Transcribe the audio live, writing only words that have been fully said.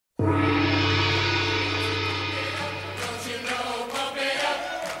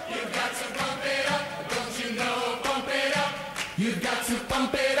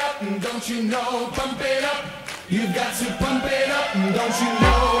Don't you know, pump it up. You've got to pump it up. Don't you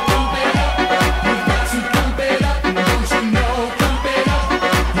know, pump it up. You've got to pump it up. Don't you know, pump it up.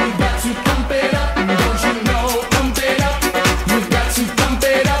 You've got to pump it up. Don't you know, pump it up. You've got to pump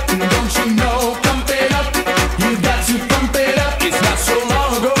it up. Don't you know, pump it up. You've got to pump it up. It's not so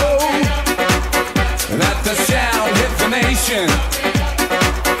long ago that the sound hit the nation.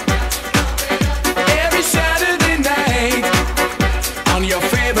 Every Saturday night on your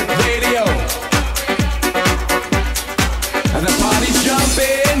favorite radio, and the party's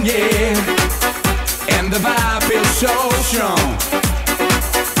jumping, yeah, and the vibe feels so strong.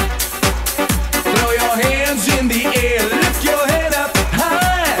 Throw your hands in the air, lift your head up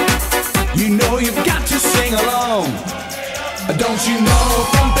high. You know you've got to sing along. Don't you know,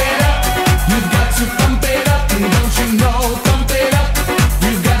 pump it up. You've got to pump it up. Don't you know, pump it up.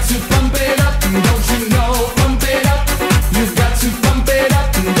 You've got to pump it up. Don't you know, pump it up. You've got to pump it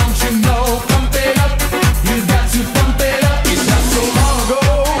up. Don't you know, pump it up. You've got to pump it up. It's not so long ago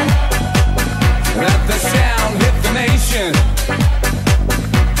that the sound hit the nation.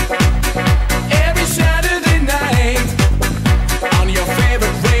 Every Saturday night on your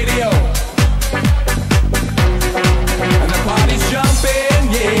favorite radio, and the party's jumping,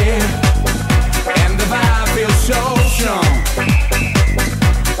 yeah, and the vibe feels so strong.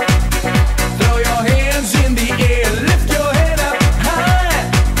 Throw your hands in the air, lift your head up high.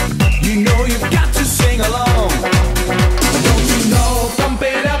 You know you've got to sing along. Don't you know, pump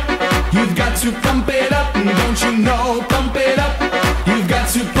it up. You've got to pump it up. Don't you know, pump it up. You've got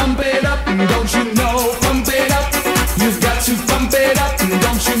to pump it up. Don't you know, pump it up. You've got to pump it up.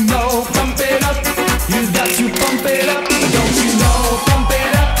 Don't you know, pump it up. You've got to pump it up. Don't you know, pump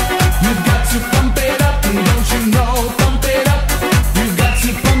it up. You've got to pump it up. Don't you know, pump it up. You've got to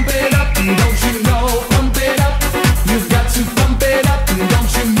pump it up. Don't you know, pump it up. You've got to pump it up.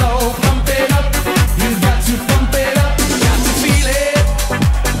 Don't you know, pump it up. You've got to pump it up. Got to feel it.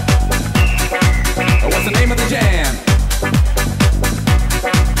 What's the name of the jam?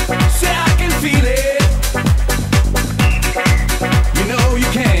 Say I can feel it. You know you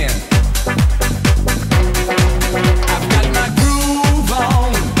can. I've got my groove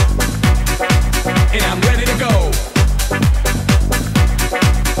on, and I'm ready to go.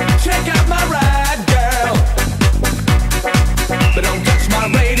 Check out my ride, girl, but don't touch my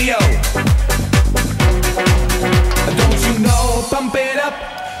radio. Don't you know, pump it up.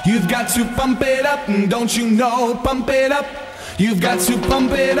 You've got to pump it up. Don't you know, pump it up. You've got to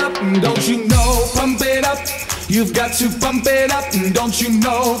pump it up. Don't you know, pump it up. You've got to pump it up. Don't you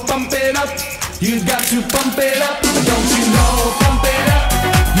know, pump it up. You've got to pump it up. Don't you know, pump